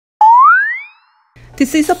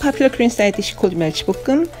This is a popular Korean side dish called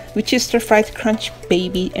멸치볶음, which is stir-fried crunch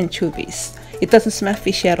baby anchovies. It doesn't smell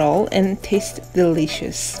fishy at all and tastes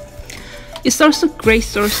delicious. It's also a great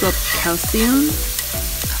source of calcium.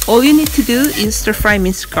 All you need to do is stir-fry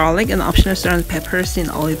minced garlic and optional ground peppers in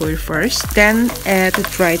olive oil first, then add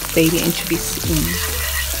dried baby anchovies in.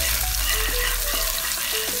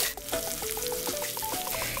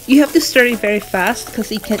 You have to stir it very fast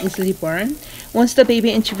because it can easily burn. Once the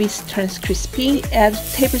baby anchovies turns crispy, add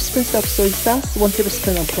tablespoons of soy sauce, 1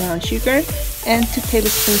 tablespoon of brown sugar, and 2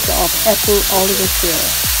 tablespoons of apple olive oil.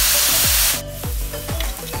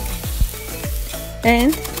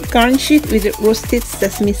 And garnish it with roasted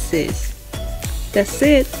sesame seeds. That's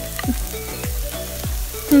it.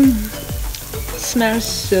 Smells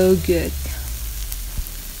so good.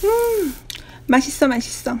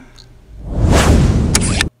 맛있어.